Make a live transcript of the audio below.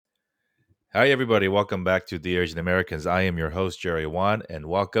Hi, everybody. Welcome back to Dear Asian Americans. I am your host, Jerry Wan, and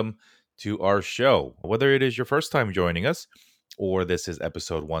welcome to our show. Whether it is your first time joining us or this is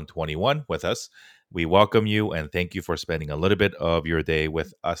episode 121 with us, we welcome you and thank you for spending a little bit of your day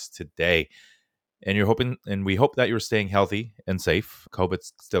with us today. And we hope that you're staying healthy and safe. COVID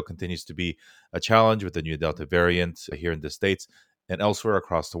still continues to be a challenge with the new Delta variant here in the States and elsewhere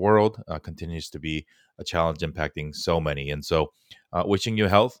across the world, continues to be a challenge impacting so many. And so, wishing you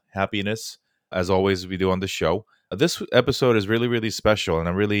health, happiness, as always, we do on the show. This episode is really, really special, and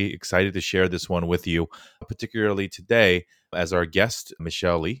I'm really excited to share this one with you, particularly today, as our guest,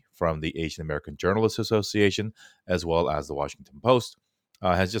 Michelle Lee from the Asian American Journalists Association, as well as the Washington Post,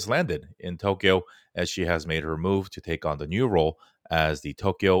 has just landed in Tokyo as she has made her move to take on the new role as the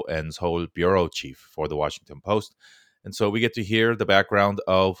Tokyo and Seoul bureau chief for the Washington Post. And so we get to hear the background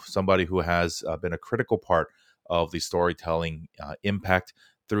of somebody who has been a critical part of the storytelling impact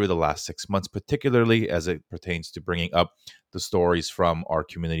through the last 6 months, particularly as it pertains to bringing up the stories from our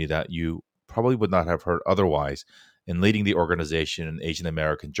community that you probably would not have heard otherwise, in leading the organization and Asian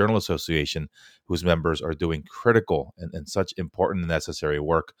American Journal Association, whose members are doing critical and such important and necessary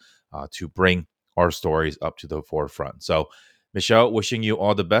work to bring our stories up to the forefront. So, Michelle, wishing you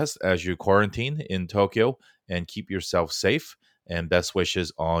all the best as you quarantine in Tokyo and keep yourself safe, and best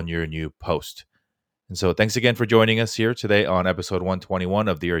wishes on your new post. And so, thanks again for joining us here today on episode 121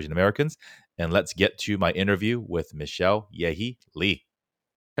 of The Asian Americans. And let's get to my interview with Michelle Yehi Lee.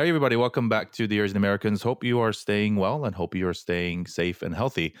 Hey, everybody, welcome back to The Asian Americans. Hope you are staying well and hope you are staying safe and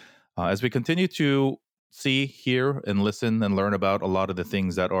healthy. As we continue to see, hear, and listen and learn about a lot of the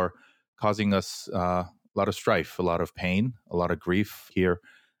things that are causing us a lot of strife, a lot of pain, a lot of grief here,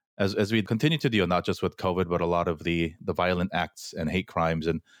 as we continue to deal not just with COVID, but a lot of the violent acts and hate crimes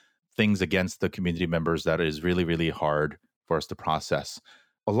and things against the community members that is really, really hard for us to process.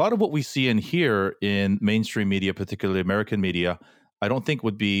 A lot of what we see and hear in mainstream media, particularly American media, I don't think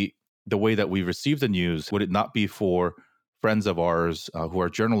would be the way that we receive the news, would it not be for friends of ours who are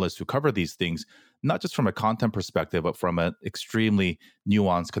journalists who cover these things, not just from a content perspective, but from an extremely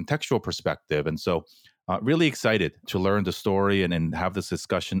nuanced contextual perspective. And so, really excited to learn the story and have this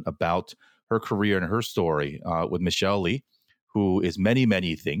discussion about her career and her story with Michelle Lee, who is many,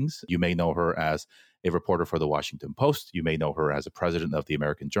 many things. You may know her as a reporter for the Washington Post. You may know her as a president of the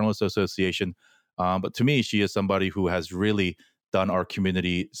American Journalists Association. But to me, she is somebody who has really done our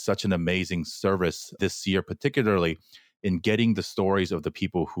community such an amazing service this year, particularly in getting the stories of the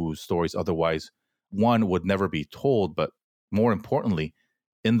people whose stories otherwise, one, would never be told, but more importantly,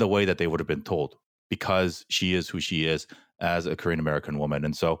 in the way that they would have been told, because she is who she is as a Korean American woman.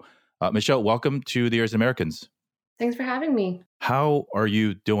 And so, Michelle, welcome to the Asian Americans. Thanks for having me. How are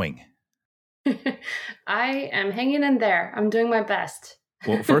you doing? I am hanging in there. I'm doing my best.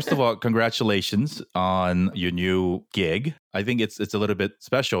 Well, first of all, congratulations on your new gig. I think it's a little bit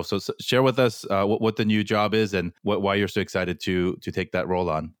special. So share with us what the new job is and why you're so excited to take that role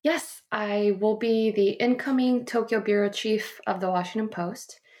on. Yes, I will be the incoming Tokyo bureau chief of the Washington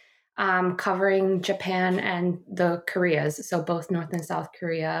Post, covering Japan and the Koreas, so both North and South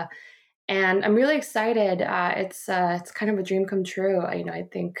Korea. And I'm really excited. It's kind of a dream come true. I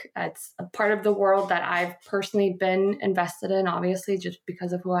think it's a part of the world that I've personally been invested in, obviously, just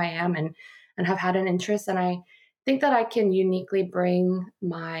because of who I am and have had an interest. And I think that I can uniquely bring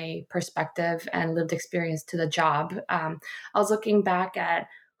my perspective and lived experience to the job. I was looking back at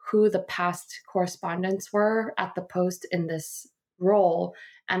who the past correspondents were at the Post in this role,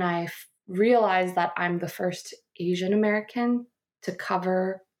 and I realized that I'm the first Asian American to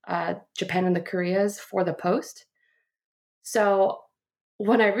cover Japan and the Koreas for the Post. So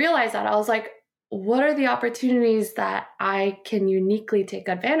when I realized that, I was like, what are the opportunities that I can uniquely take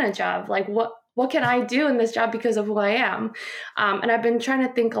advantage of? Like, what can I do in this job because of who I am? And I've been trying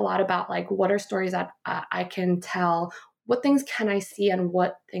to think a lot about like, what are stories that I can tell? What things can I see and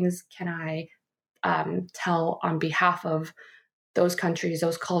what things can I tell on behalf of those countries,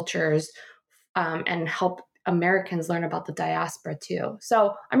 those cultures, and help Americans learn about the diaspora too.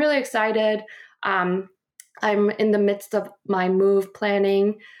 So I'm really excited. I'm in the midst of my move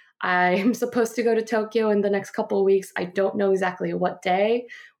planning. I'm supposed to go to Tokyo in the next couple of weeks. I don't know exactly what day,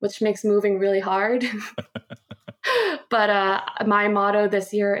 which makes moving really hard. But my motto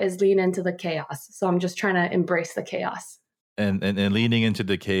this year is lean into the chaos. So I'm just trying to embrace the chaos. And leaning into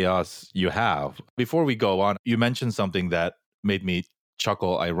the chaos you have. Before we go on, you mentioned something that made me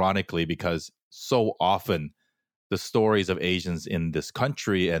chuckle ironically, because so often the stories of Asians in this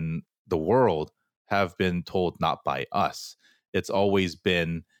country and the world have been told not by us. It's always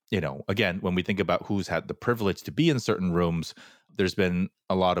been, again, when we think about who's had the privilege to be in certain rooms, There's been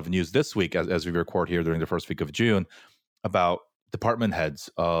a lot of news this week as we record here during the first week of June about department heads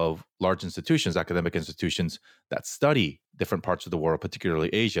of large institutions, academic institutions that study different parts of the world, particularly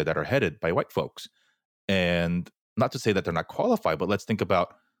Asia, that are headed by white folks. And not to say that they're not qualified, but let's think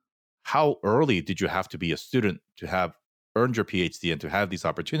about how early did you have to be a student to have earned your PhD and to have these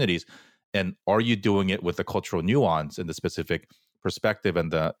opportunities? And are you doing it with the cultural nuance and the specific perspective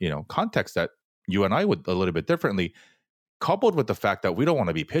and the context that you and I would a little bit differently, coupled with the fact that we don't want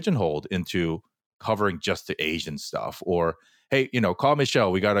to be pigeonholed into covering just the Asian stuff, or hey, call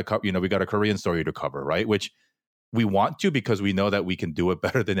Michelle, we got a Korean story to cover, right? Which we want to because we know that we can do it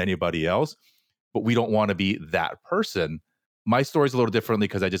better than anybody else, but we don't want to be that person. My story's a little differently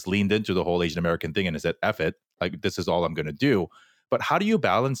because I just leaned into the whole Asian American thing and I said, F it, like this is all I'm going to do. But how do you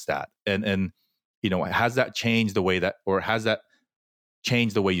balance that? And has that changed the way that, or has that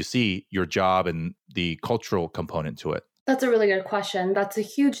changed the way you see your job and the cultural component to it? That's a really good question. That's a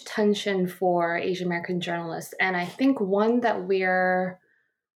huge tension for Asian American journalists. And I think one that we're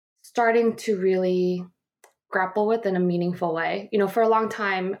starting to really grapple with in a meaningful way. For a long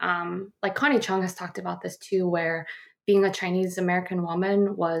time, like Connie Chung has talked about this too, where being a Chinese American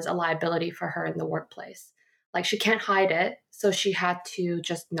woman was a liability for her in the workplace. Like she can't hide it. So she had to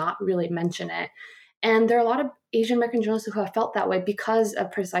just not really mention it. And there are a lot of Asian American journalists who have felt that way because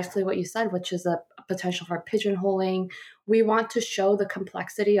of precisely what you said, which is a potential for pigeonholing. We want to show the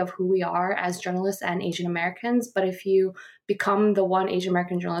complexity of who we are as journalists and Asian Americans. But if you become the one Asian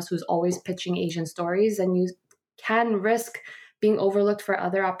American journalist who's always pitching Asian stories, then you can risk being overlooked for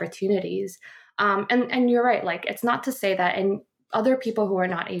other opportunities. And you're right, like it's not to say that and other people who are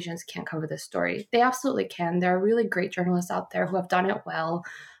not Asians can't cover this story. They absolutely can. There are really great journalists out there who have done it well.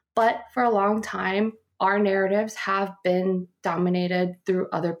 But for a long time, our narratives have been dominated through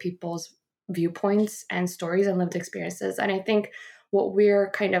other people's viewpoints and stories and lived experiences. And I think what we're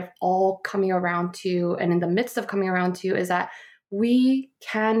kind of all coming around to, and in the midst of coming around to, is that we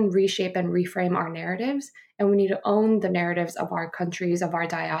can reshape and reframe our narratives, and we need to own the narratives of our countries, of our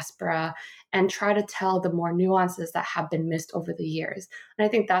diaspora, and try to tell the more nuances that have been missed over the years. And I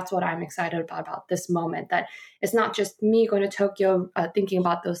think that's what I'm excited about this moment, that it's not just me going to Tokyo thinking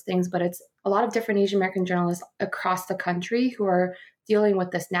about those things, but it's a lot of different Asian American journalists across the country who are dealing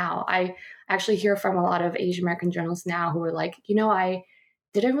with this now. I actually hear from a lot of Asian American journalists now who are like, I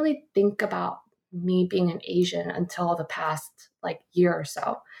didn't really think about me being an Asian until the past year or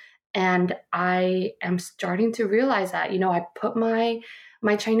so. And I am starting to realize that, I put my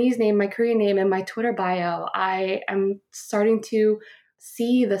Chinese name, my Korean name in my Twitter bio. I am starting to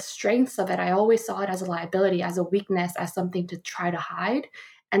see the strengths of it. I always saw it as a liability, as a weakness, as something to try to hide.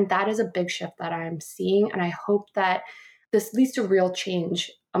 And that is a big shift that I'm seeing. And I hope that this leads to real change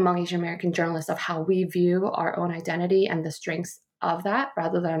among Asian American journalists of how we view our own identity and the strengths of that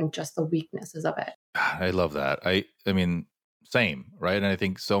rather than just the weaknesses of it. I love that. I mean, same, right? And I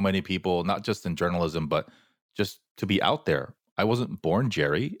think so many people, not just in journalism, but just to be out there. I wasn't born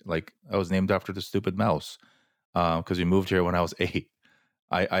Jerry. Like I was named after the stupid mouse because we moved here when I was 8.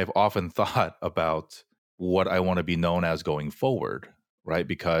 I've often thought about what I want to be known as going forward, right?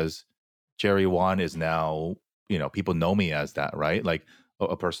 Because Jerry Won is now, people know me as that, right? Like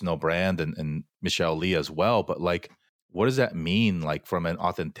a personal brand, and Michelle Lee as well. But like, what does that mean? Like from an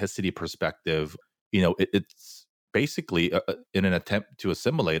authenticity perspective, it's basically in an attempt to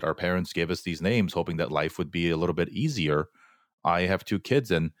assimilate. Our parents gave us these names hoping that life would be a little bit easier. I have 2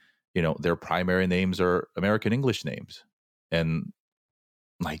 kids and, their primary names are American English names. And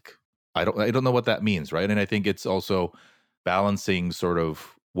like, I don't know what that means. Right. And I think it's also balancing sort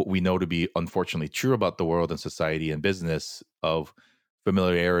of what we know to be unfortunately true about the world and society and business of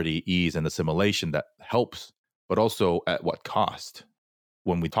familiarity, ease, and assimilation that helps, but also at what cost?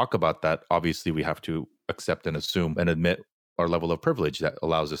 When we talk about that, obviously we have to accept and assume and admit our level of privilege that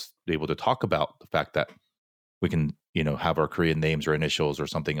allows us to be able to talk about the fact that we can, have our Korean names or initials or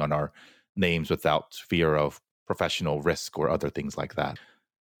something on our names without fear of professional risk or other things like that.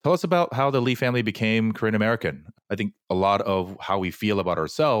 Tell us about how the Lee family became Korean American. I think a lot of how we feel about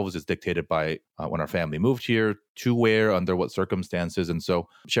ourselves is dictated by when our family moved here, to where, under what circumstances. And so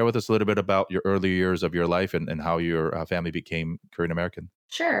share with us a little bit about your early years of your life and how your family became Korean American.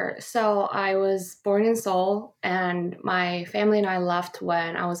 Sure. So I was born in Seoul, and my family and I left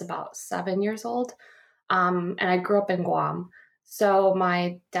when I was about 7 years old. And I grew up in Guam. So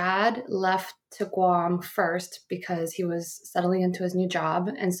my dad left to Guam first because he was settling into his new job.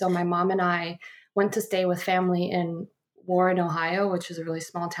 And so my mom and I went to stay with family in Warren, Ohio, which is a really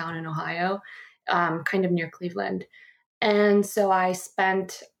small town in Ohio, kind of near Cleveland. And so I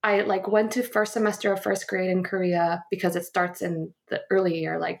like went to first semester of first grade in Korea because it starts in the early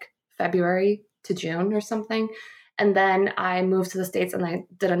year, like February to June or something. And then I moved to the States and I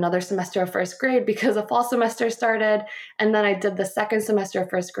did another semester of first grade because a fall semester started. And then I did the second semester of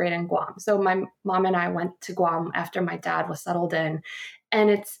first grade in Guam. So my mom and I went to Guam after my dad was settled in.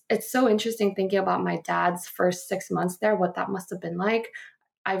 And it's so interesting thinking about my dad's first 6 months there, what that must have been like.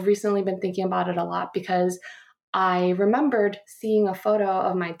 I've recently been thinking about it a lot because I remembered seeing a photo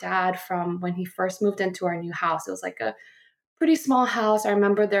of my dad from when he first moved into our new house. It was like a pretty small house. I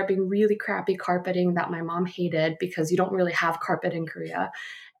remember there being really crappy carpeting that my mom hated because you don't really have carpet in Korea.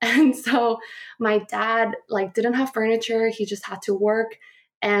 And so my dad like didn't have furniture, he just had to work.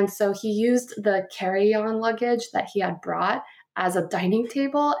 And so he used the carry-on luggage that he had brought as a dining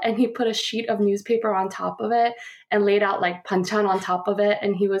table and he put a sheet of newspaper on top of it and laid out like panchan on top of it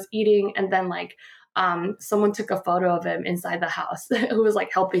and he was eating and then like someone took a photo of him inside the house who was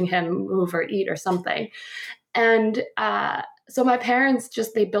like helping him move or eat or something. And so my parents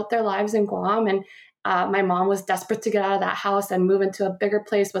just, they built their lives in Guam and my mom was desperate to get out of that house and move into a bigger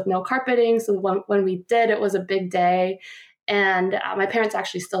place with no carpeting. So when we did, it was a big day. And my parents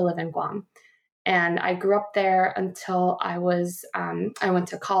actually still live in Guam. And I grew up there until I went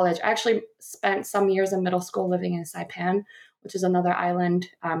to college. I actually spent some years in middle school living in Saipan, which is another island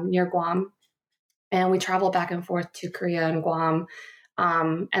near Guam. And we travel back and forth to Korea and Guam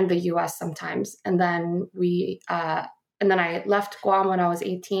and the U.S. sometimes. And then I left Guam when I was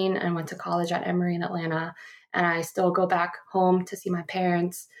 18 and went to college at Emory in Atlanta. And I still go back home to see my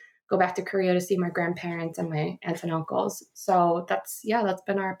parents, go back to Korea to see my grandparents and my aunts and uncles. So that's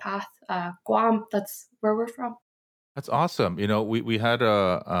been our path. Guam, that's where we're from. That's awesome. We had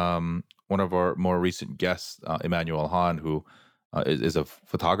one of our more recent guests, Emmanuel Han, who is a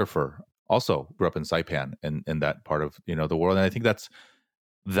photographer, also grew up in Saipan in that part of the world, and I think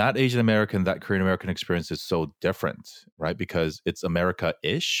that Asian American, that Korean American experience is so different, right? Because it's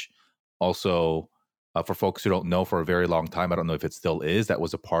America-ish. Also, for folks who don't know, for a very long time, I don't know if it still is, that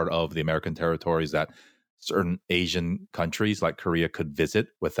was a part of the American territories that certain Asian countries like Korea could visit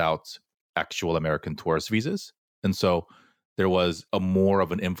without actual American tourist visas. And so there was a more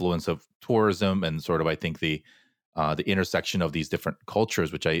of an influence of tourism and sort of, I think, the intersection of these different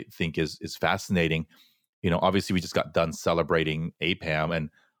cultures, which I think is fascinating. Obviously, we just got done celebrating APAM, and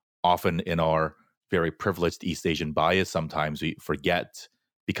often in our very privileged East Asian bias, sometimes we forget,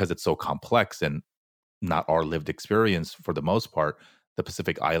 because it's so complex and not our lived experience for the most part, the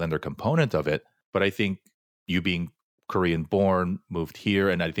Pacific Islander component of it. But I think you being Korean born, moved here,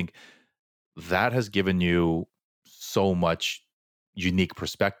 and I think that has given you so much unique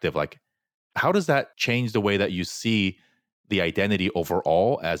perspective. Like, how does that change the way that you see the identity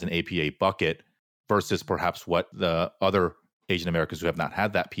overall as an APA bucket versus perhaps what the other Asian Americans who have not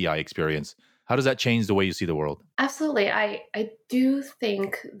had that PI experience? How does that change the way you see the world? Absolutely. I do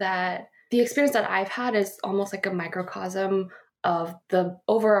think that the experience that I've had is almost like a microcosm of the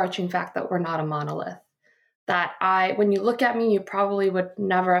overarching fact that we're not a monolith. When you look at me, you probably would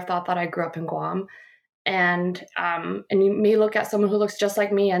never have thought that I grew up in Guam. And you may look at someone who looks just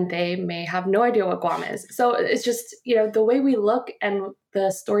like me and they may have no idea what Guam is. So it's just, the way we look and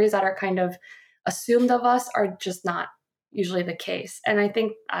the stories that are kind of assumed of us are just not usually the case. And I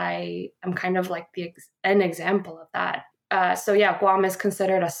think I am kind of like an example of that. So yeah, Guam is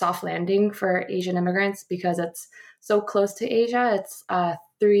considered a soft landing for Asian immigrants because it's so close to Asia. It's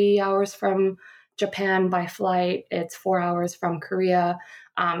 3 hours from Japan by flight. It's 4 hours from Korea.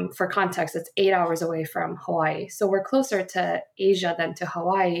 For context, it's 8 hours away from Hawaii. So we're closer to Asia than to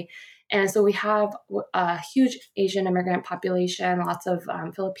Hawaii. And so we have a huge Asian immigrant population, lots of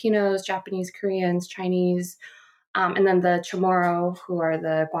Filipinos, Japanese, Koreans, Chinese, and then the Chamorro, who are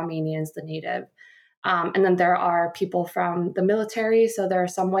the Guamanians, the native. And then there are people from the military. So there are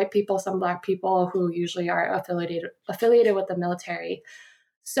some white people, some Black people who usually are affiliated with the military.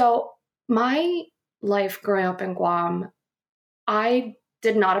 So my life growing up in Guam, I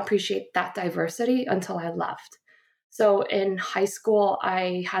did not appreciate that diversity until I left. So in high school,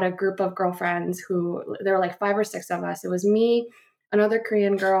 I had a group of girlfriends who, there were like 5 or 6 of us. It was me, another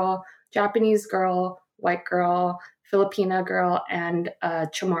Korean girl, Japanese girl, white girl, Filipina girl, and a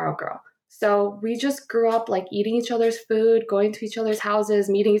Chamorro girl. So we just grew up like eating each other's food, going to each other's houses,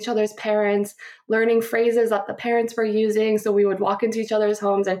 meeting each other's parents, learning phrases that the parents were using. So we would walk into each other's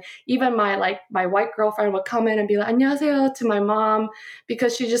homes, and even my white girlfriend would come in and be like "안녕하세요" to my mom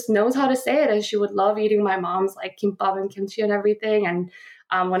because she just knows how to say it, and she would love eating my mom's like kimbap and kimchi and everything. And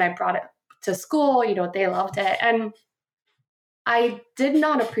when I brought it to school, they loved it, and I did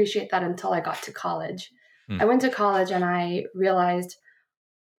not appreciate that until I got to college. Mm. I went to college and I realized,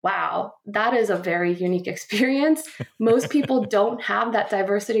 wow, that is a very unique experience. Most people don't have that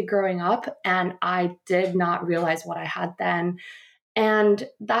diversity growing up, and I did not realize what I had then. And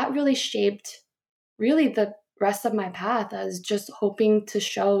that really shaped really the rest of my path as just hoping to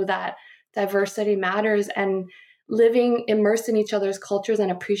show that diversity matters and living immersed in each other's cultures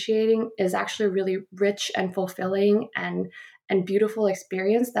and appreciating is actually a really rich and fulfilling and beautiful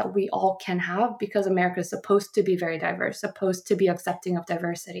experience that we all can have because America is supposed to be very diverse, supposed to be accepting of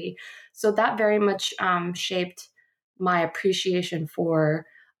diversity. So that very much shaped my appreciation for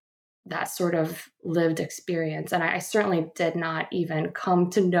that sort of lived experience. And I certainly did not even come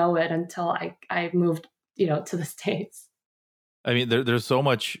to know it until I moved, to the States. I mean, there's so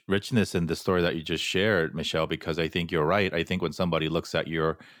much richness in the story that you just shared, Michelle, because I think you're right. I think when somebody looks at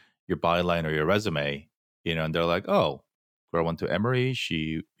your byline or your resume, and they're like, oh, girl went to Emory,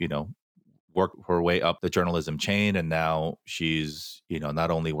 she, worked her way up the journalism chain, and now she's, not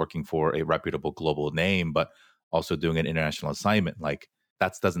only working for a reputable global name, but also doing an international assignment. Like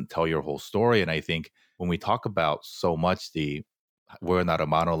that doesn't tell your whole story. And I think when we talk about so much we're not a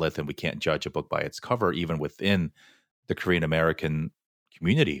monolith and we can't judge a book by its cover, even within the Korean American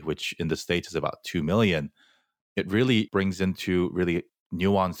community, which in the States is about 2 million, it really brings into really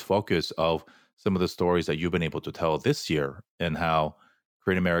nuanced focus of some of the stories that you've been able to tell this year and how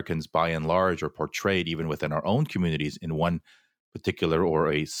Korean Americans by and large are portrayed even within our own communities in one particular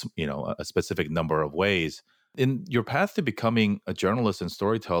or a specific number of ways. In your path to becoming a journalist and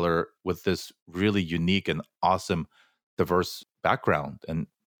storyteller with this really unique and awesome diverse background and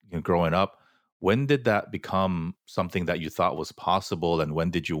growing up, when did that become something that you thought was possible, and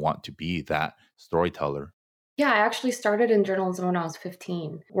when did you want to be that storyteller? Yeah, I actually started in journalism when I was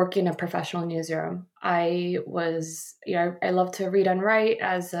 15, working in a professional newsroom. I was, I love to read and write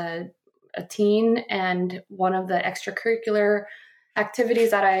as a teen, and one of the extracurricular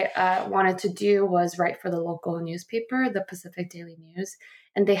activities that I wanted to do was write for the local newspaper, the Pacific Daily News.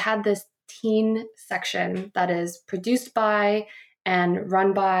 And they had this teen section that is produced by and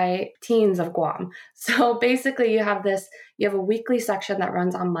run by teens of Guam. So basically, you have a weekly section that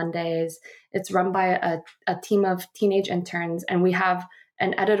runs on Mondays. It's run by a team of teenage interns, and we have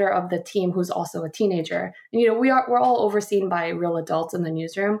an editor of the team who's also a teenager. And we're all overseen by real adults in the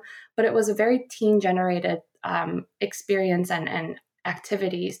newsroom, but it was a very teen generated experience and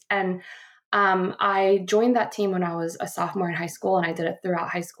activities. And I joined that team when I was a sophomore in high school, and I did it throughout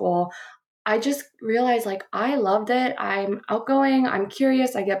high school. I just realized I loved it. I'm outgoing, I'm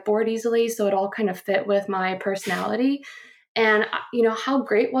curious, I get bored easily. So it all kind of fit with my personality. And, how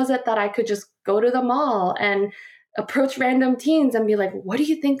great was it that I could just go to the mall and approach random teens and be like, what do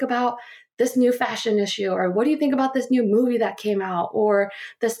you think about this new fashion issue? Or what do you think about this new movie that came out? Or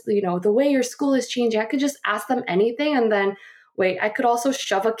this, the way your school is changing. I could just ask them anything. And then, wait, I could also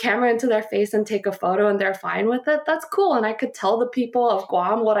shove a camera into their face and take a photo and they're fine with it. That's cool. And I could tell the people of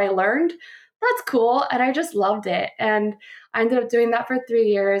Guam what I learned. That's cool. And I just loved it. And I ended up doing that for 3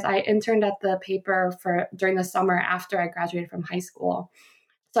 years. I interned at the paper during the summer after I graduated from high school.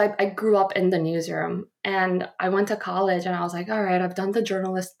 So I grew up in the newsroom, and I went to college and I was like, all right, I've done the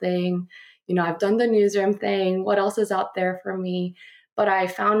journalist thing. I've done the newsroom thing. What else is out there for me? But I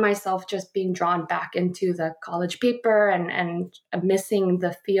found myself just being drawn back into the college paper and missing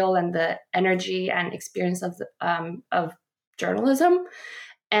the feel and the energy and experience of journalism.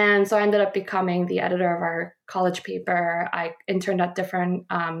 And so I ended up becoming the editor of our college paper. I interned at different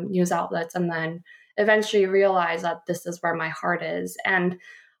news outlets and then eventually realized that this is where my heart is. And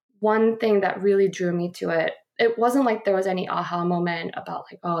one thing that really drew me to it, it wasn't like there was any aha moment about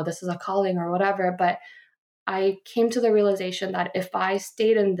oh, this is a calling or whatever, but I came to the realization that if I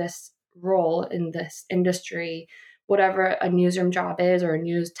stayed in this role in this industry, whatever a newsroom job is or a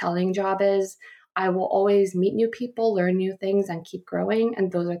news telling job is, I will always meet new people, learn new things, and keep growing.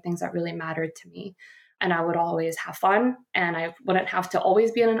 And those are things that really mattered to me. And I would always have fun, and I wouldn't have to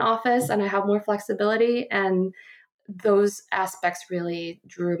always be in an office, and I have more flexibility. And those aspects really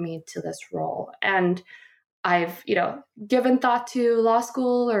drew me to this role. And I've, given thought to law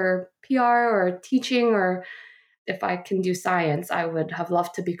school or PR or teaching, or if I can do science, I would have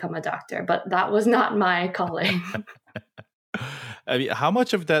loved to become a doctor, but that was not my calling. I mean, how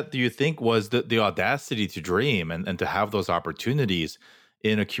much of that do you think was the audacity to dream and to have those opportunities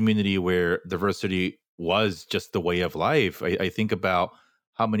in a community where diversity was just the way of life? I think about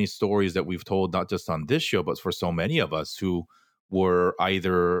how many stories that we've told, not just on this show, but for so many of us who were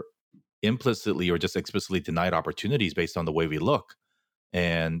either implicitly or just explicitly denied opportunities based on the way we look.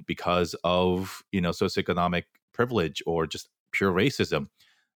 And because of, socioeconomic privilege or just pure racism,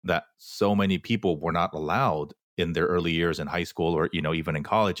 that so many people were not allowed in their early years in high school or, even in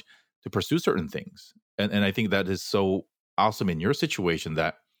college to pursue certain things. And I think that is so awesome in your situation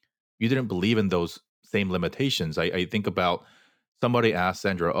that you didn't believe in those same limitations. I think about somebody asked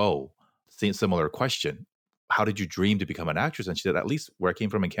Sandra Oh, similar question. How did you dream to become an actress? And she said, at least where I came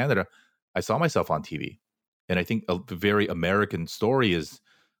from in Canada, I saw myself on TV. And I think a very American story is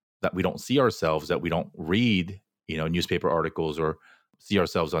that we don't see ourselves, that we don't read, newspaper articles or see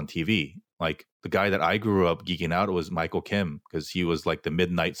ourselves on TV. Like the guy that I grew up geeking out was Michael Kim, because he was like the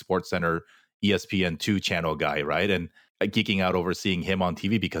midnight Sports Center ESPN2 channel guy, right? And geeking out over seeing him on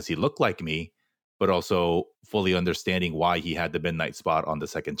TV because he looked like me, but also fully understanding why he had the midnight spot on the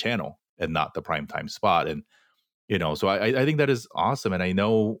second channel and not the primetime spot. And, so I think that is awesome. And I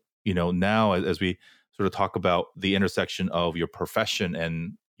know, now as we sort of talk about the intersection of your profession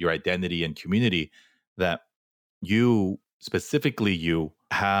and your identity and community, that you specifically, you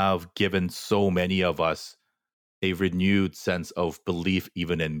have given so many of us a renewed sense of belief,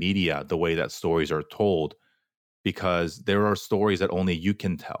 even in media, the way that stories are told, because there are stories that only you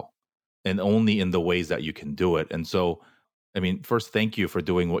can tell and only in the ways that you can do it. And so, I mean, first, thank you for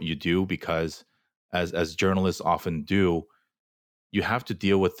doing what you do, because as journalists often do, you have to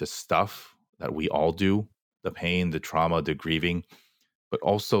deal with the stuff that we all do, the pain, the trauma, the grieving, but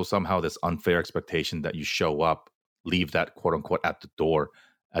also somehow this unfair expectation that you show up, leave that quote unquote at the door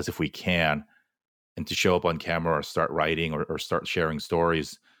as if we can, and to show up on camera or start writing or start sharing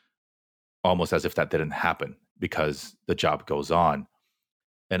stories almost as if that didn't happen because the job goes on.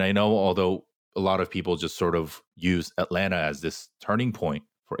 And I know, although a lot of people just sort of use Atlanta as this turning point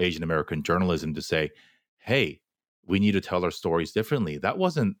for Asian American journalism to say, hey, we need to tell our stories differently. That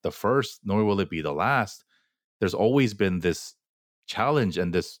wasn't the first, nor will it be the last. There's always been this challenge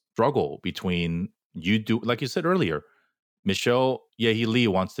and this struggle between like you said earlier, Michelle Yehi Lee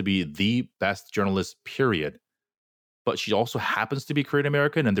wants to be the best journalist, period. But she also happens to be Korean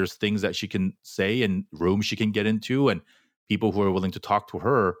American, and there's things that she can say and rooms she can get into, and people who are willing to talk to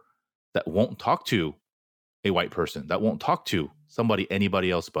her that won't talk to a white person, that won't talk to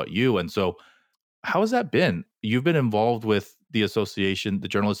anybody else but you. And so, how has that been? You've been involved with the association, the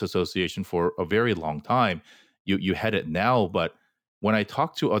Journalists Association, for a very long time. You head it now, but when I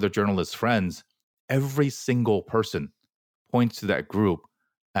talk to other journalist friends, every single person points to that group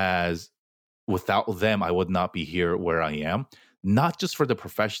as, without them, I would not be here where I am. Not just for the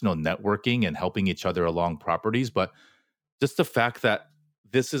professional networking and helping each other along properties, but just the fact that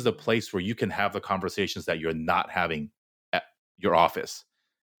this is a place where you can have the conversations that you're not having at your office,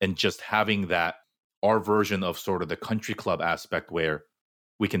 and just having that, our version of sort of the country club aspect where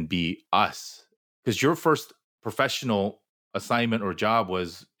we can be us. Because your first professional assignment or job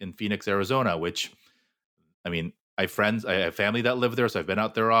was in Phoenix, Arizona, which, I mean, I have family that live there, so I've been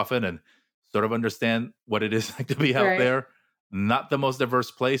out there often and sort of understand what it is like to be out there. Not the most diverse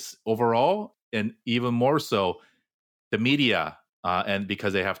place overall, and even more so the media, and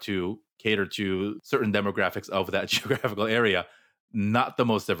because they have to cater to certain demographics of that geographical area, not the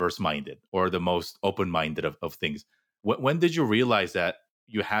most diverse minded or the most open minded of things. When did you realize that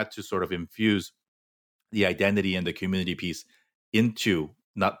you had to sort of infuse the identity and the community piece into,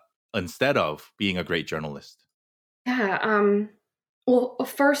 not instead of being a great journalist? Yeah. Well,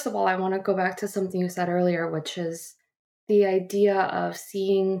 first of all, I want to go back to something you said earlier, which is the idea of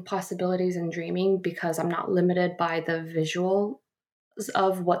seeing possibilities and dreaming, because I'm not limited by the visuals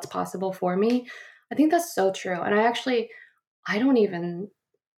of what's possible for me. I think that's so true. And I don't even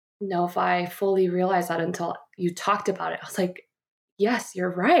know if I fully realized that until you talked about it. I was like, yes,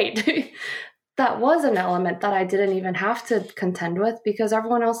 you're right. That was an element that I didn't even have to contend with, because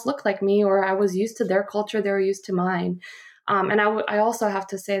everyone else looked like me, or I was used to their culture, they were used to mine. And I also have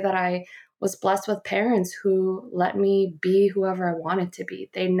to say that I was blessed with parents who let me be whoever I wanted to be.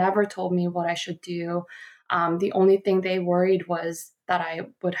 They never told me what I should do. The only thing they worried was that I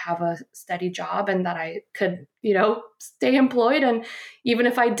would have a steady job and that I could, stay employed. And even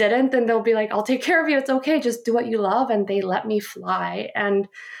if I didn't, then they'll be like, I'll take care of you. It's okay. Just do what you love. And they let me fly. And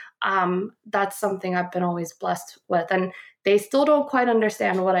that's something I've been always blessed with. And they still don't quite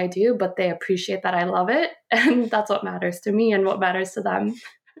understand what I do, but they appreciate that I love it. And that's what matters to me and what matters to them.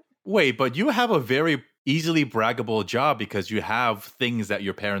 Wait, but you have a very easily braggable job because you have things that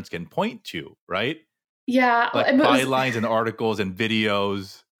your parents can point to, right? Yeah. Like bylines and articles and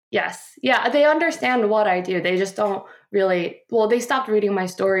videos. Yes. Yeah. They understand what I do. They just don't really, they stopped reading my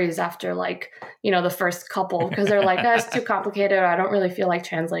stories after the first couple, because they're like, that's too complicated. I don't really feel like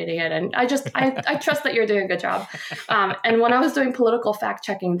translating it. And I trust that you're doing a good job. And when I was doing political fact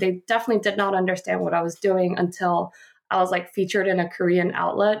checking, they definitely did not understand what I was doing until I was like featured in a Korean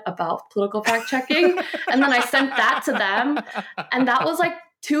outlet about political fact checking. And then I sent that to them. And that was like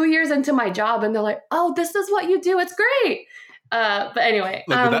 2 years into my job. And they're like, oh, this is what you do. It's great. But anyway,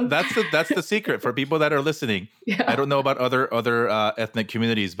 look, that's the secret for people that are listening. yeah. I don't know about other ethnic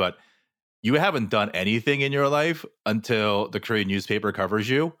communities, but you haven't done anything in your life until the Korean newspaper covers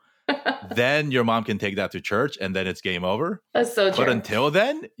you. Then your mom can take that to church and then it's game over. That's so true. But until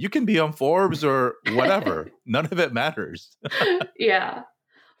then, you can be on Forbes or whatever. None of it matters. Yeah.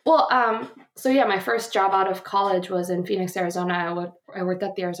 Well, so yeah, my first job out of college was in Phoenix, Arizona. I worked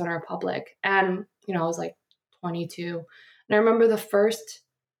at the Arizona Republic, and I was like 22. And I remember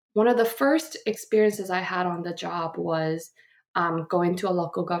one of the first experiences I had on the job was going to a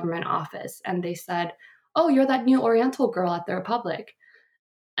local government office, and they said, "Oh, you're that new Oriental girl at the Republic."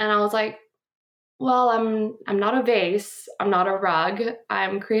 And I was like, "Well, I'm not a vase. I'm not a rug.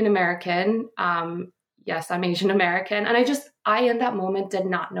 I'm Korean American. Yes, I'm Asian American." And I in that moment did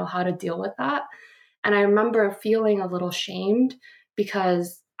not know how to deal with that. And I remember feeling a little shamed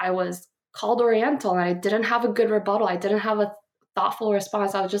because I was called Oriental and I didn't have a good rebuttal. I didn't have a thoughtful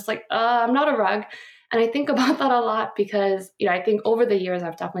response. I was just like, I'm not a rug. And I think about that a lot because, I think over the years,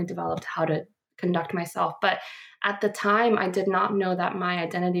 I've definitely developed how to conduct myself. But at the time, I did not know that my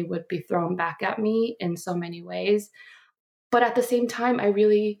identity would be thrown back at me in so many ways. But at the same time, I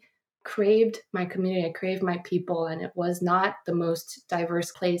really craved my community. I craved my people. And it was not the most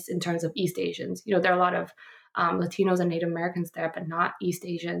diverse place in terms of East Asians. There are a lot of Latinos and Native Americans there, but not East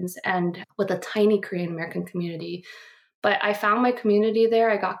Asians, and with a tiny Korean American community. But I found my community there.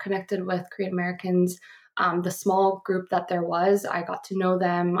 I got connected with Korean Americans. The small group that there was, I got to know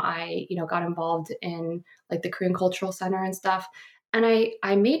them. I, got involved in like the Korean Cultural Center and stuff. And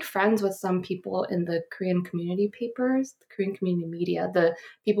I made friends with some people in the Korean community papers, the Korean community media, the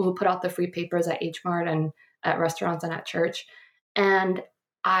people who put out the free papers at H Mart and at restaurants and at church. And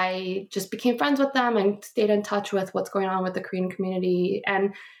I just became friends with them and stayed in touch with what's going on with the Korean community.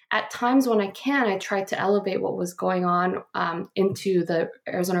 And at times when I can, I try to elevate what was going on into the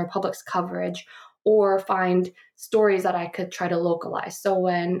Arizona Republic's coverage, or find stories that I could try to localize. So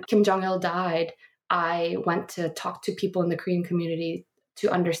when Kim Jong-il died, I went to talk to people in the Korean community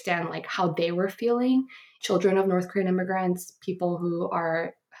to understand like how they were feeling. Children of North Korean immigrants, people who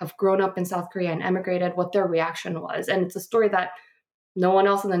have grown up in South Korea and emigrated, what their reaction was. And it's a story that no one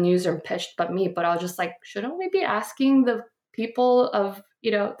else in the newsroom pitched but me. But I was just like, shouldn't we be asking the people of,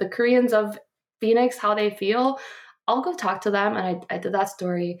 the Koreans of Phoenix how they feel? I'll go talk to them. And I did that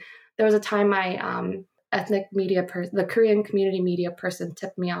story. There was a time my ethnic media the Korean community media person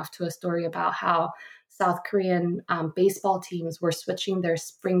tipped me off to a story about how South Korean baseball teams were switching their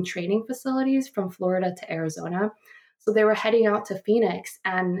spring training facilities from Florida to Arizona. So they were heading out to Phoenix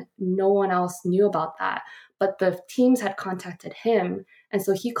and no one else knew about that. But the teams had contacted him. And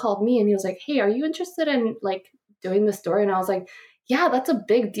so he called me and he was like, "Hey, are you interested in like doing the story?" And I was like, "Yeah, that's a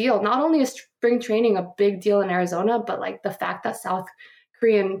big deal. Not only is spring training a big deal in Arizona, but like the fact that South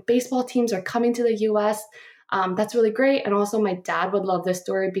Korean baseball teams are coming to the US. That's really great." And also my dad would love this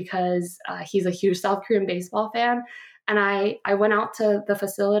story because he's a huge South Korean baseball fan. And I went out to the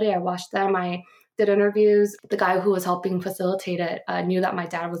facility. I watched them. I did interviews. The guy who was helping facilitate it knew that my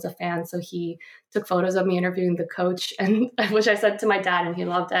dad was a fan. So he took photos of me interviewing the coach, and which I sent to my dad and he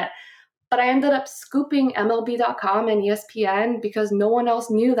loved it. But I ended up scooping MLB.com and ESPN because no one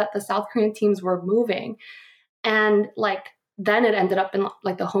else knew that the South Korean teams were moving. And like, then it ended up in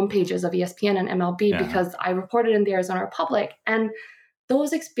like the homepages of ESPN and MLB because I reported in the Arizona Republic. And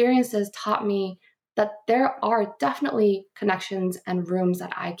those experiences taught me that there are definitely connections and rooms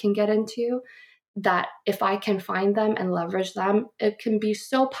that I can get into, that if I can find them and leverage them, it can be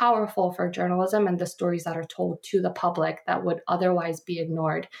so powerful for journalism and the stories that are told to the public that would otherwise be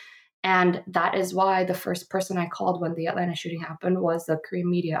ignored. And that is why the first person I called when the Atlanta shooting happened was the Korean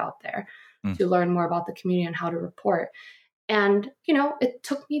media out there to learn more about the community and how to report. And, it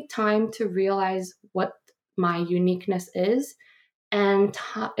took me time to realize what my uniqueness is. And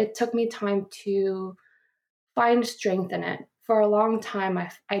it took me time to find strength in it. For a long time,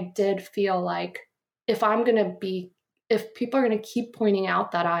 I did feel like if people are going to keep pointing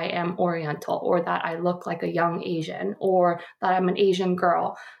out that I am Oriental or that I look like a young Asian or that I'm an Asian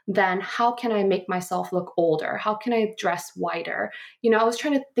girl, then how can I make myself look older? How can I dress whiter? I was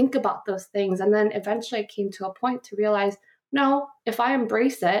trying to think about those things. And then eventually I came to a point to realize, no, if I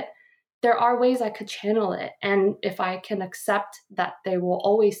embrace it, there are ways I could channel it. And if I can accept that they will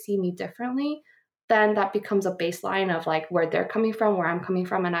always see me differently, then that becomes a baseline of like where they're coming from, where I'm coming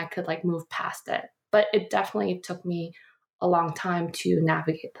from, and I could like move past it. But it definitely took me a long time to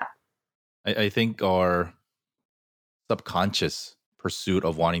navigate that. I think some subconscious pursuit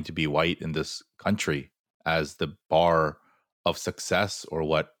of wanting to be white in this country as the bar of success or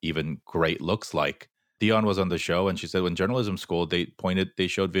what even great looks like. Dion was on the show and she said when journalism school, they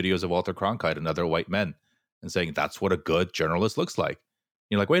showed videos of Walter Cronkite and other white men and saying that's what a good journalist looks like.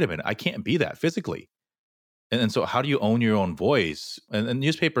 You're like, wait a minute, I can't be that physically. And so how do you own your own voice? And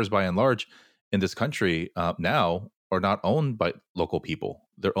newspapers by and large in this country now are not owned by local people.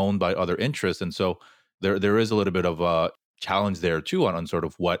 They're owned by other interests. And so there is a little bit of a challenge there too on sort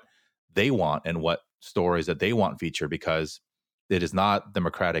of what they want and what stories that they want featured, because it is not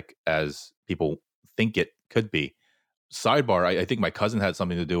democratic as people think it could be. Sidebar, I think my cousin had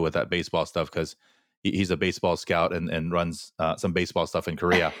something to do with that baseball stuff because he's a baseball scout and runs some baseball stuff in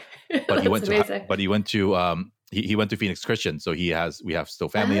Korea. But he went to Phoenix Christian, so we have still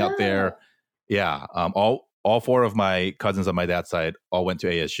family out there. Yeah, all four of my cousins on my dad's side all went to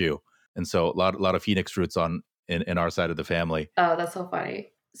ASU, and so a lot of Phoenix roots in our side of the family. Oh, that's so funny.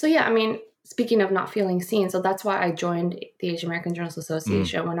 So yeah, I mean, speaking of not feeling seen, so that's why I joined the Asian American Journalists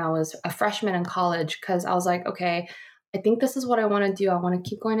Association when I was a freshman in college, because I was like, okay, I think this is what I want to do. I want to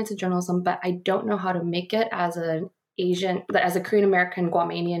keep going into journalism, but I don't know how to make it as a Korean American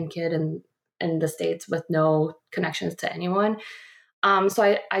Guamanian kid in the States with no connections to anyone.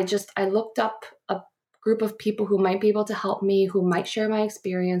 So I looked up a group of people who might be able to help me, who might share my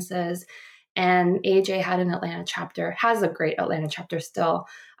experiences. And AJ had an Atlanta chapter, has a great Atlanta chapter still.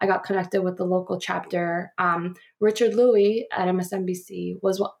 I got connected with the local chapter. Richard Louie at MSNBC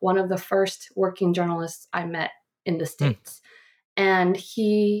was one of the first working journalists I met in the States. And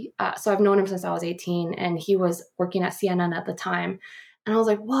so I've known him since I was 18, and he was working at CNN at the time. And I was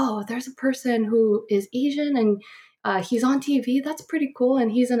like, whoa, there's a person who is Asian and he's on TV. That's pretty cool. And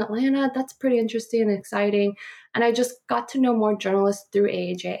he's in Atlanta. That's pretty interesting and exciting. And I just got to know more journalists through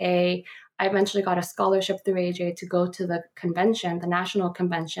AAJA. I eventually got a scholarship through AJ to go to the convention, the national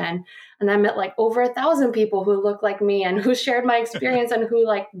convention. And I met like over 1,000 people who look like me and who shared my experience and who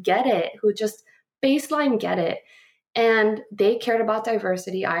like get it, who just baseline get it. And they cared about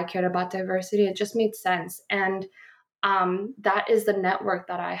diversity. I cared about diversity. It just made sense. And that is the network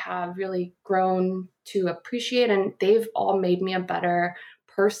that I have really grown to appreciate. And they've all made me a better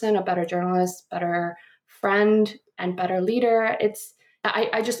person, a better journalist, better friend, and better leader.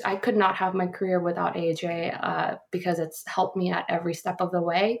 I could not have my career without AJ because it's helped me at every step of the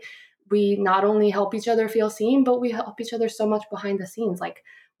way. We not only help each other feel seen, but we help each other so much behind the scenes. Like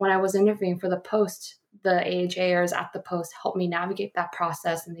when I was interviewing for the Post, the AJers at the Post helped me navigate that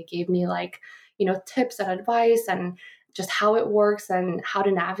process. And they gave me tips and advice and just how it works and how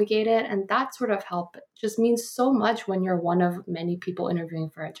to navigate it. And that sort of help just means so much when you're one of many people interviewing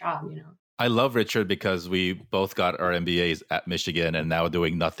for a job, I love Richard because we both got our MBAs at Michigan and now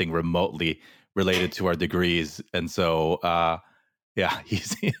doing nothing remotely related to our degrees. And so,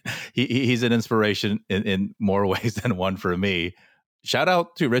 he's an inspiration in more ways than one for me. Shout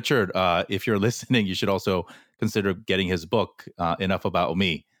out to Richard. If you're listening, you should also consider getting his book, Enough About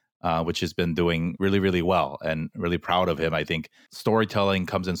Me, which has been doing really, really well, and really proud of him. I think storytelling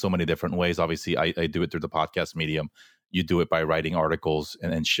comes in so many different ways. Obviously, I do it through the podcast medium. You do it by writing articles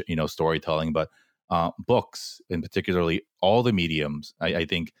and storytelling, but books, and particularly all the mediums, I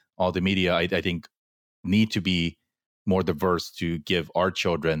think all the media, I think need to be more diverse to give our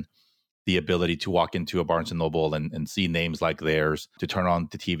children the ability to walk into a Barnes and Noble and see names like theirs, to turn on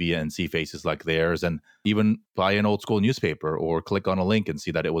the TV and see faces like theirs, and even buy an old school newspaper or click on a link and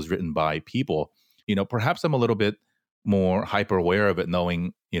see that it was written by people. Perhaps I'm a little bit more hyper aware of it,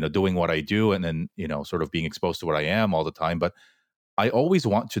 knowing, doing what I do and then, sort of being exposed to what I am all the time. But I always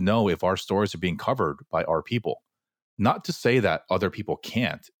want to know if our stories are being covered by our people. Not to say that other people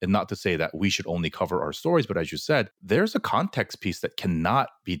can't, and not to say that we should only cover our stories. But as you said, there's a context piece that cannot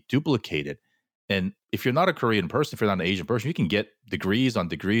be duplicated. And if you're not a Korean person, if you're not an Asian person, you can get degrees on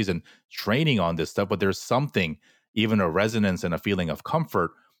degrees and training on this stuff. But there's something, even a resonance and a feeling of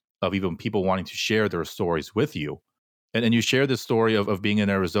comfort of even people wanting to share their stories with you. And you share this story of being in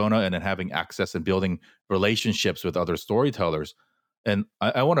Arizona and then having access and building relationships with other storytellers. And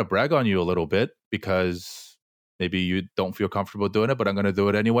I want to brag on you a little bit because maybe you don't feel comfortable doing it, but I'm going to do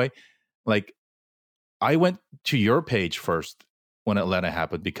it anyway. Like, I went to your page first when Atlanta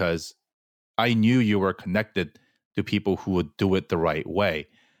happened because I knew you were connected to people who would do it the right way.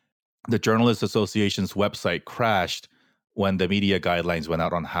 The Journalists Association's website crashed when the media guidelines went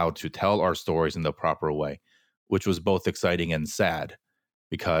out on how to tell our stories in the proper way, which was both exciting and sad,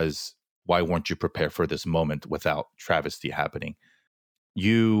 because why weren't you prepared for this moment without travesty happening?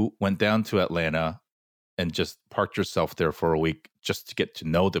 You went down to Atlanta and just parked yourself there for a week just to get to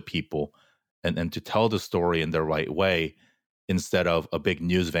know the people and to tell the story in the right way instead of a big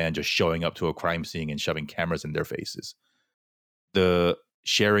news van just showing up to a crime scene and shoving cameras in their faces. The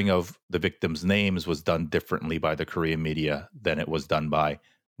sharing of the victims' names was done differently by the Korean media than it was done by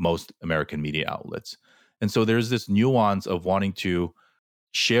most American media outlets. And so there's this nuance of wanting to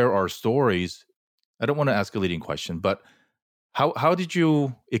share our stories. I don't want to ask a leading question, but how did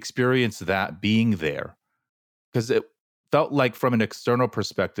you experience that being there? Because it felt like from an external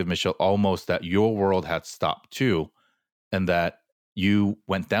perspective, Michelle, almost that your world had stopped too, and that you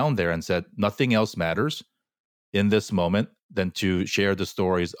went down there and said, nothing else matters in this moment than to share the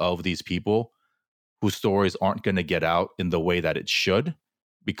stories of these people whose stories aren't going to get out in the way that it should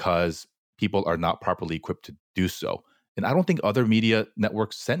because people are not properly equipped to do so. And I don't think other media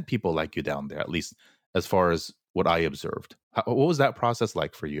networks sent people like you down there, at least as far as what I observed. What was that process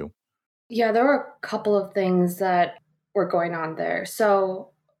like for you? Yeah, there were a couple of things that were going on there. So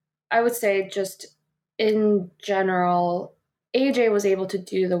I would say, just in general, AJ was able to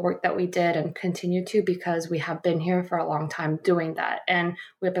do the work that we did and continue to because we have been here for a long time doing that. And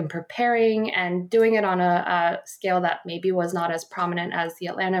we've been preparing and doing it on a scale that maybe was not as prominent as the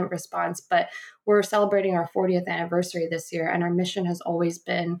Atlanta response, but we're celebrating our 40th anniversary this year. And our mission has always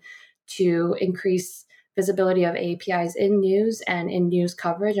been to increase visibility of APIs in news and in news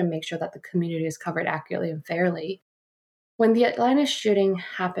coverage and make sure that the community is covered accurately and fairly. When the Atlanta shooting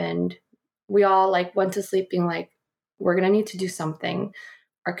happened, we all went to sleep being like, we're going to need to do something.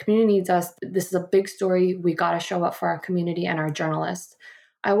 Our community needs us. This is a big story. We got to show up for our community and our journalists.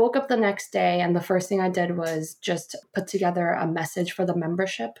 I woke up the next day and the first thing I did was just put together a message for the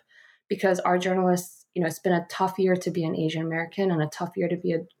membership, because our journalists, it's been a tough year to be an Asian American and a tough year to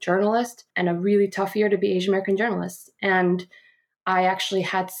be a journalist and a really tough year to be Asian American journalists. And I actually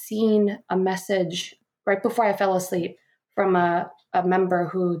had seen a message right before I fell asleep from a member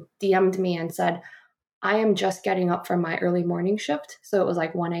who DM'd me and said, I am just getting up from my early morning shift. So it was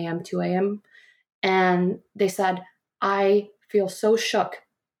like 1 a.m., 2 a.m. And they said, I feel so shook.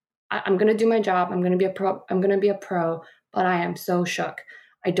 I'm going to do my job. I'm going to be a pro. But I am so shook.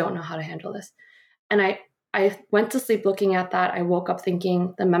 I don't know how to handle this. And I went to sleep looking at that. I woke up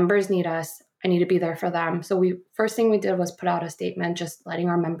thinking the members need us. I need to be there for them. So first thing we did was put out a statement, just letting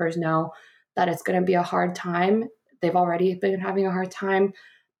our members know that it's going to be a hard time. They've already been having a hard time,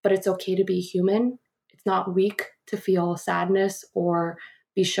 but it's okay to be human. It's not weak to feel sadness or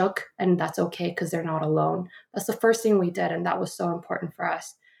be shook, and that's okay because they're not alone. That's the first thing we did, and that was so important for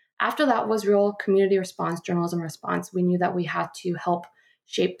us. After that was real community response, journalism response. We knew that we had to help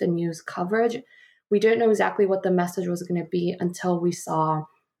shape the news coverage. We didn't know exactly what the message was going to be until we saw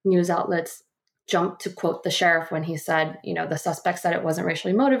news outlets jump to quote the sheriff when he said, the suspect said it wasn't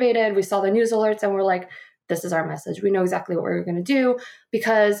racially motivated. We saw the news alerts and we're like, this is our message. We know exactly what we're going to do,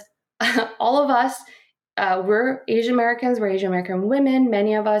 because all of us, we're Asian Americans, we're Asian American women,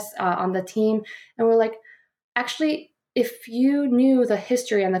 many of us on the team. And we're like, actually, if you knew the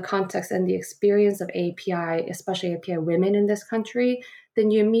history and the context and the experience of API, especially API women in this country, then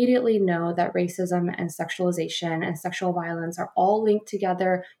you immediately know that racism and sexualization and sexual violence are all linked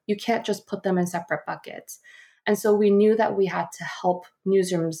together. You can't just put them in separate buckets. And so we knew that we had to help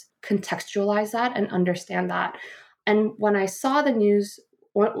newsrooms contextualize that and understand that. And when I saw the news,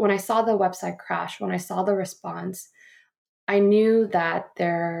 when I saw the website crash, when I saw the response, I knew that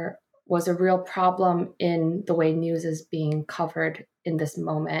there was a real problem in the way news is being covered in this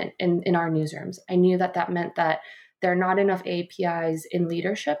moment in our newsrooms. I knew that meant that there are not enough APIs in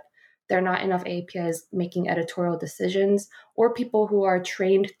leadership. There are not enough APIs making editorial decisions, or people who are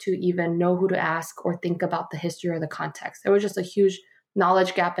trained to even know who to ask or think about the history or the context. There was just a huge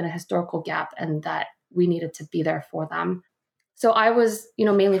knowledge gap and a historical gap, and that we needed to be there for them. So I was,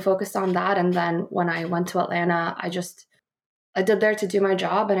 mainly focused on that. And then when I went to Atlanta, I did there to do my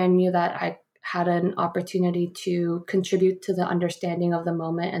job, and I knew that I had an opportunity to contribute to the understanding of the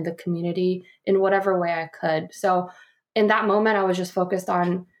moment and the community in whatever way I could. So in that moment, I was just focused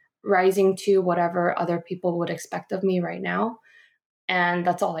on rising to whatever other people would expect of me right now. And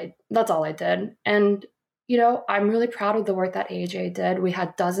that's all I did. And, I'm really proud of the work that AJ did. We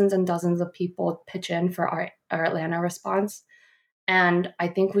had dozens and dozens of people pitch in for our Atlanta response. And I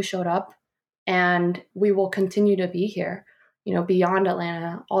think we showed up, and we will continue to be here. Beyond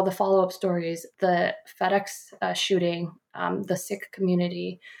Atlanta, all the follow-up stories, the FedEx shooting, the Sikh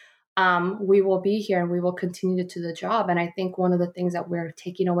community, we will be here and we will continue to do the job. And I think one of the things that we're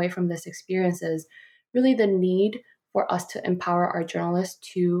taking away from this experience is really the need for us to empower our journalists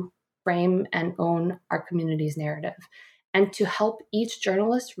to frame and own our community's narrative, and to help each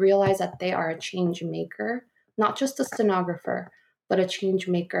journalist realize that they are a change maker, not just a stenographer, but a change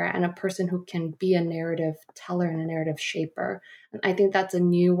maker and a person who can be a narrative teller and a narrative shaper. And I think that's a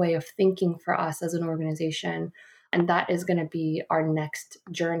new way of thinking for us as an organization. And that is going to be our next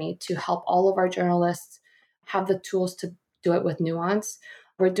journey to help all of our journalists have the tools to do it with nuance.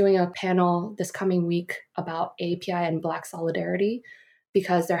 We're doing a panel this coming week about API and Black solidarity,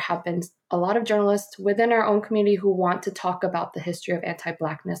 because there have been a lot of journalists within our own community who want to talk about the history of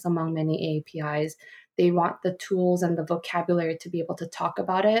anti-Blackness among many AAPIs. They want the tools and the vocabulary to be able to talk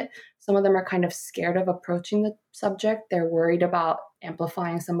about it. Some of them are kind of scared of approaching the subject. They're worried about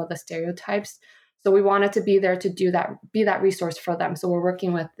amplifying some of the stereotypes. So we wanted to be there to do that, be that resource for them. So we're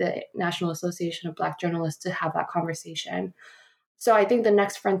working with the National Association of Black Journalists to have that conversation. So I think the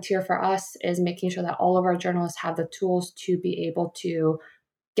next frontier for us is making sure that all of our journalists have the tools to be able to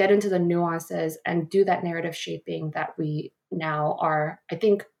get into the nuances and do that narrative shaping that we now are, I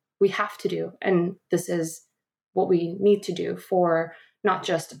think we have to do. And this is what we need to do for not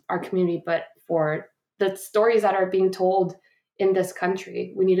just our community, but for the stories that are being told in this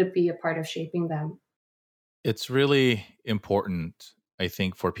country. We need to be a part of shaping them. It's really important, I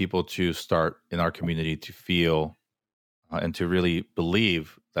think, for people to start in our community to feel and to really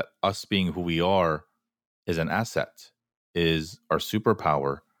believe that us being who we are is an asset, is our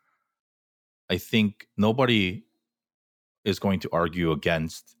superpower. I think nobody is going to argue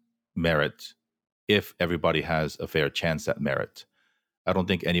against merit if everybody has a fair chance at merit. I don't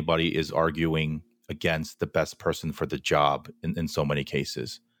think anybody is arguing against the best person for the job in so many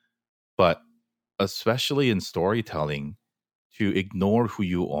cases. But especially in storytelling, to ignore who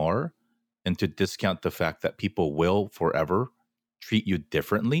you are and to discount the fact that people will forever treat you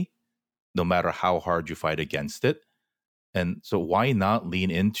differently, no matter how hard you fight against it. And so why not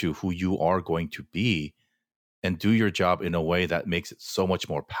lean into who you are going to be and do your job in a way that makes it so much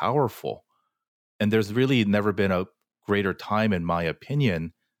more powerful? And there's really never been a greater time, in my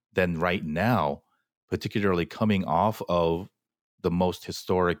opinion, than right now, particularly coming off of the most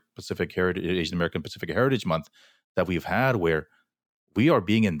historic Pacific Heritage, Asian American Pacific Heritage Month that we've had, where we are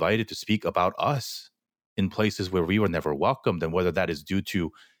being invited to speak about us in places where we were never welcomed. And whether that is due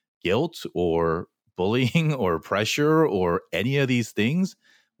to guilt or bullying or pressure or any of these things,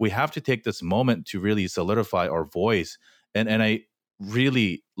 we have to take this moment to really solidify our voice. And I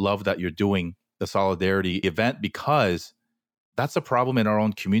really love that you're doing the solidarity event, because that's a problem in our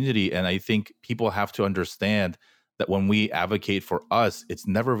own community. And I think people have to understand that when we advocate for us, it's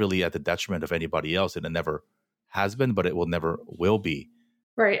never really at the detriment of anybody else. And it never has been, but it will never will be.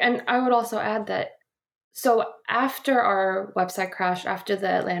 Right. And I would also add that, so after our website crashed, after the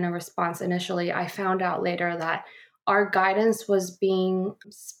Atlanta response initially, I found out later that our guidance was being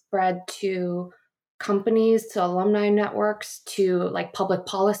spread to companies, to alumni networks, to like public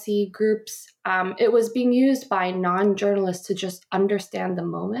policy groups. It was being used by non-journalists to just understand the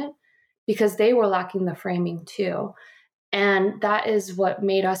moment, because they were lacking the framing too. And that is what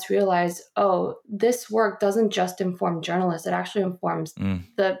made us realize, oh, this work doesn't just inform journalists, it actually informs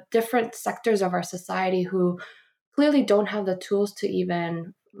the different sectors of our society who clearly don't have the tools to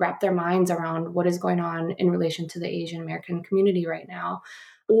even wrap their minds around what is going on in relation to the Asian American community right now,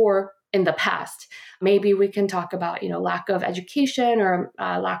 or in the past. Maybe we can talk about, lack of education or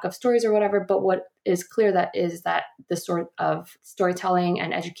lack of stories or whatever, but what is clear that is that the sort of storytelling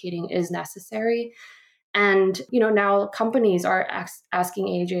and educating is necessary. And, now companies are asking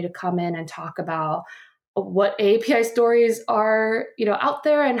AJ to come in and talk about what API stories are, out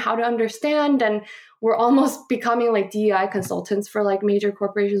there and how to understand. And we're almost becoming like DEI consultants for like major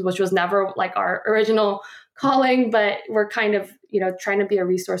corporations, which was never like our original calling, but we're kind of, trying to be a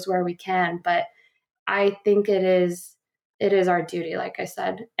resource where we can. But I think it is our duty, like I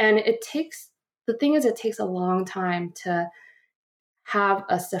said. And it takes a long time to have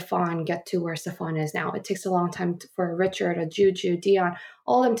a Stefan get to where Stefan is now. It takes a long time for Richard, a Juju, Dion,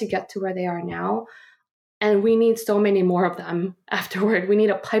 all of them to get to where they are now. And we need so many more of them afterward. We need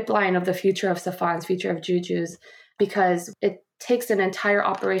a pipeline of the future of Stefans, future of Juju's, because it takes an entire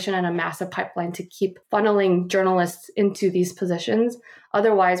operation and a massive pipeline to keep funneling journalists into these positions.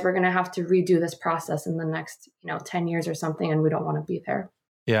 Otherwise, we're going to have to redo this process in the next, 10 years or something, and we don't want to be there.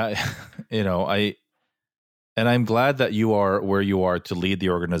 Yeah, And I'm glad that you are where you are to lead the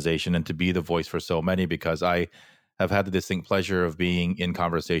organization and to be the voice for so many, because I have had the distinct pleasure of being in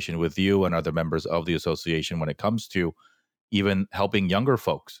conversation with you and other members of the association when it comes to even helping younger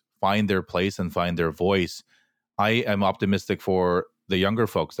folks find their place and find their voice. I am optimistic for the younger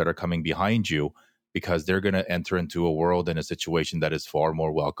folks that are coming behind you, because they're going to enter into a world and a situation that is far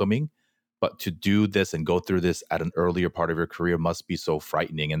more welcoming. But to do this and go through this at an earlier part of your career must be so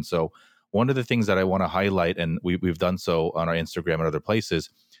frightening. And so one of the things that I want to highlight, and we've done so on our Instagram and other places,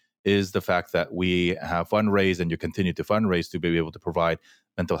 is the fact that we have fundraised and you continue to fundraise to be able to provide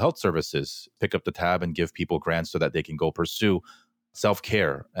mental health services, pick up the tab and give people grants so that they can go pursue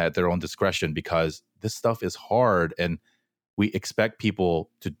self-care at their own discretion, because this stuff is hard and we expect people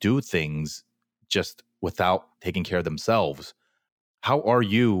to do things just without taking care of themselves. How are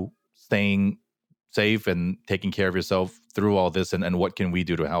you staying safe and taking care of yourself through all this, and what can we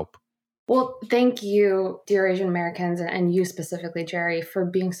do to help? Well, thank you, Dear Asian Americans, and you specifically, Jerry, for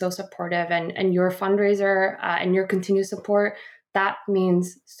being so supportive, and your fundraiser and your continued support. That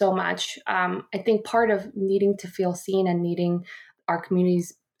means so much. I think part of needing to feel seen and needing our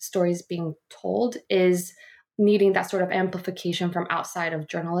community's stories being told is needing that sort of amplification from outside of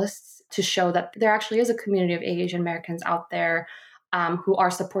journalists to show that there actually is a community of Asian Americans out there who are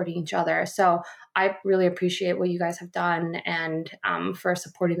supporting each other. So I really appreciate what you guys have done, and for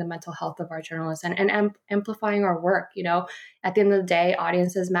supporting the mental health of our journalists and amplifying our work. You know, at the end of the day,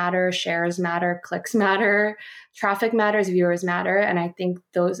 audiences matter, shares matter, clicks matter, traffic matters, viewers matter. And I think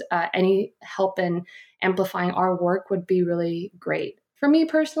those any help in amplifying our work would be really great. For me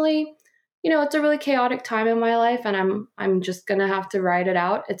personally, you know, it's a really chaotic time in my life, and I'm just gonna have to ride it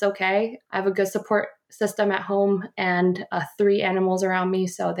out. It's okay. I have a good support system at home and 3 animals around me,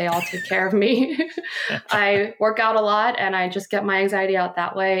 so they all take care of me. I work out a lot, and I just get my anxiety out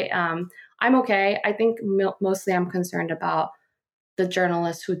that way. I'm okay. I think mostly I'm concerned about the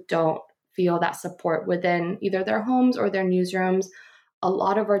journalists who don't feel that support within either their homes or their newsrooms. A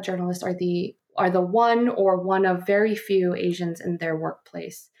lot of our journalists are the one of very few Asians in their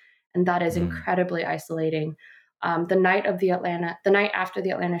workplace, and that is incredibly isolating. The night after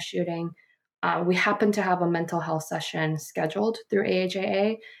the Atlanta shooting, we happened to have a mental health session scheduled through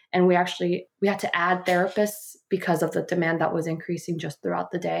AAJA, and we had to add therapists because of the demand that was increasing just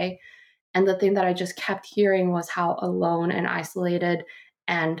throughout the day. And the thing that I just kept hearing was how alone and isolated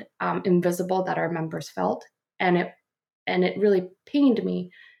and invisible that our members felt, and it really pained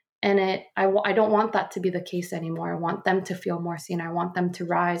me. And I don't want that to be the case anymore. I want them to feel more seen. I want them to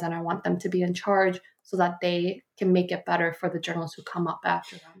rise, and I want them to be in charge so that they can make it better for the journalists who come up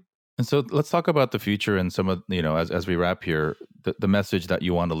after them. And so let's talk about the future and some of, as we wrap here, the message that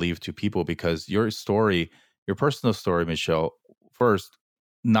you want to leave to people, because your story, your personal story, Michelle, first,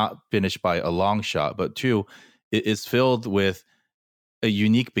 not finished by a long shot, but 2, it is filled with a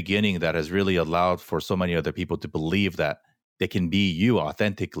unique beginning that has really allowed for so many other people to believe that they can be you,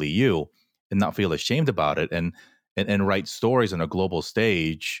 authentically you, and not feel ashamed about it, and write stories on a global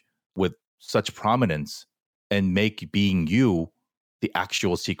stage with such prominence and make being you the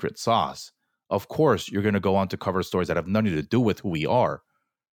actual secret sauce. Of course, you're going to go on to cover stories that have nothing to do with who we are.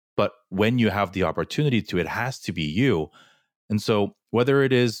 But when you have the opportunity to, it has to be you. And so whether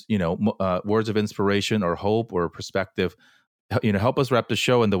it is, words of inspiration or hope or perspective, help us wrap the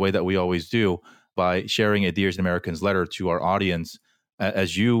show in the way that we always do, by sharing a Dear Asian Americans letter to our audience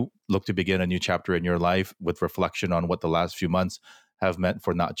as you look to begin a new chapter in your life, with reflection on what the last few months have meant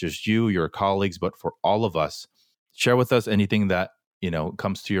for not just you, your colleagues, but for all of us. Share with us anything that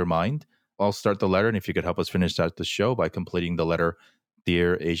comes to your mind. I'll start the letter, and if you could help us finish out the show by completing the letter.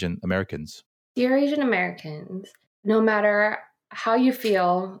 Dear Asian Americans. Dear Asian Americans, no matter how you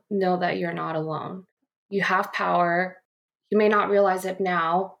feel, know that you're not alone. You have power. You may not realize it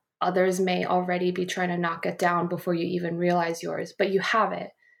now. Others may already be trying to knock it down before you even realize yours, but you have it.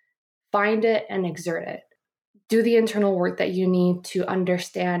 Find it and exert it. Do the internal work that you need to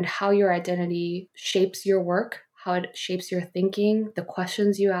understand how your identity shapes your work, how it shapes your thinking, the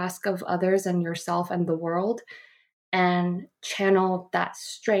questions you ask of others and yourself and the world, and channel that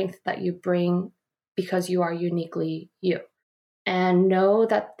strength that you bring because you are uniquely you. And know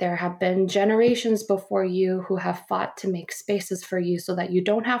that there have been generations before you who have fought to make spaces for you so that you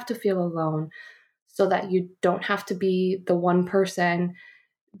don't have to feel alone, so that you don't have to be the one person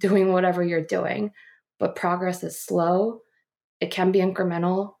doing whatever you're doing. But progress is slow. It can be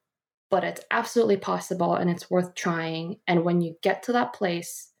incremental, but it's absolutely possible, and it's worth trying. And when you get to that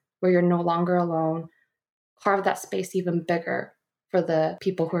place where you're no longer alone, carve that space even bigger for the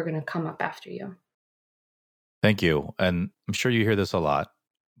people who are going to come up after you. Thank you. And I'm sure you hear this a lot,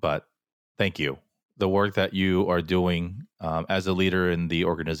 but thank you. The work that you are doing as a leader in the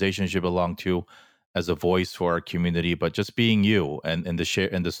organizations you belong to, as a voice for our community, but just being you and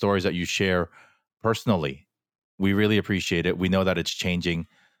the stories that you share personally, we really appreciate it. We know that it's changing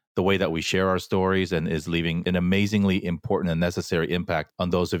the way that we share our stories and is leaving an amazingly important and necessary impact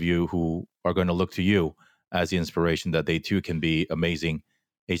on those of you who are going to look to you as the inspiration that they too can be amazing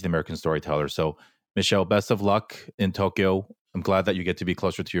Asian American storytellers. So Michelle, best of luck in Tokyo. I'm glad that you get to be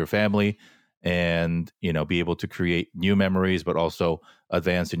closer to your family and, be able to create new memories, but also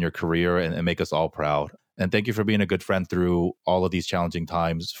advance in your career and make us all proud. And thank you for being a good friend through all of these challenging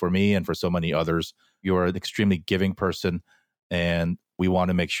times for me and for so many others. You're an extremely giving person, and we want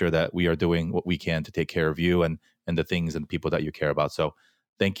to make sure that we are doing what we can to take care of you and the things and people that you care about. So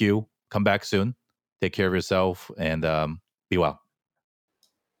thank you. Come back soon. Take care of yourself, and be well.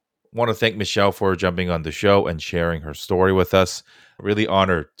 Want to thank Michelle for jumping on the show and sharing her story with us. Really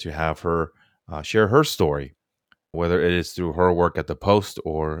honored to have her share her story, whether it is through her work at the Post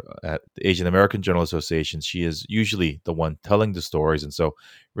or at the Asian American Journal Association. She is usually the one telling the stories. And so,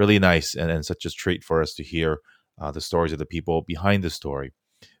 really nice and such a treat for us to hear the stories of the people behind the story.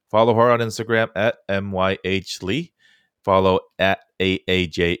 Follow her on Instagram at MYHLee. Follow at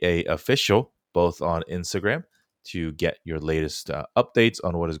AAJA Official, both on Instagram, to get your latest updates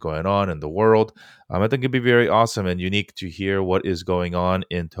on what is going on in the world. I think it'd be very awesome and unique to hear what is going on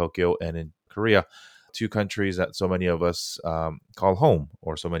in Tokyo and in Korea, two countries that so many of us call home,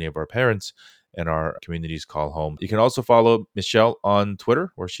 or so many of our parents and our communities call home. You can also follow Michelle on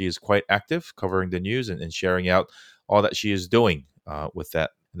Twitter, where she is quite active covering the news and sharing out all that she is doing with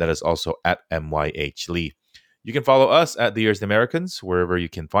that. That is also at MYHLee. You can follow us at The Asian Americans, wherever you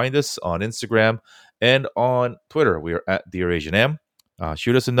can find us on Instagram and on Twitter. We are at Dear Asian Am.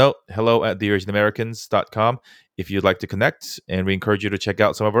 Shoot us a note, hello at TheAsianAmericans.com if you'd like to connect. And we encourage you to check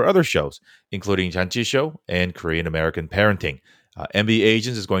out some of our other shows, including Janchi Show and Korean American Parenting. MB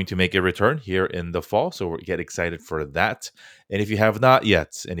Asians is going to make a return here in the fall, so we get excited for that. And if you have not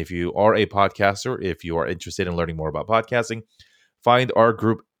yet, and if you are a podcaster, if you are interested in learning more about podcasting, find our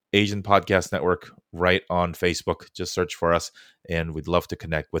group, Asian Podcast Network, right on Facebook. Just search for us, and we'd love to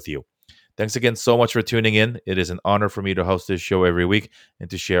connect with you. Thanks again so much for tuning in. It is an honor for me to host this show every week and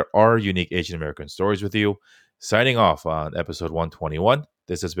to share our unique Asian American stories with you. Signing off on episode 121,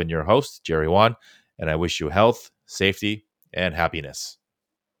 this has been your host, Jerry Won, and I wish you health, safety, and happiness.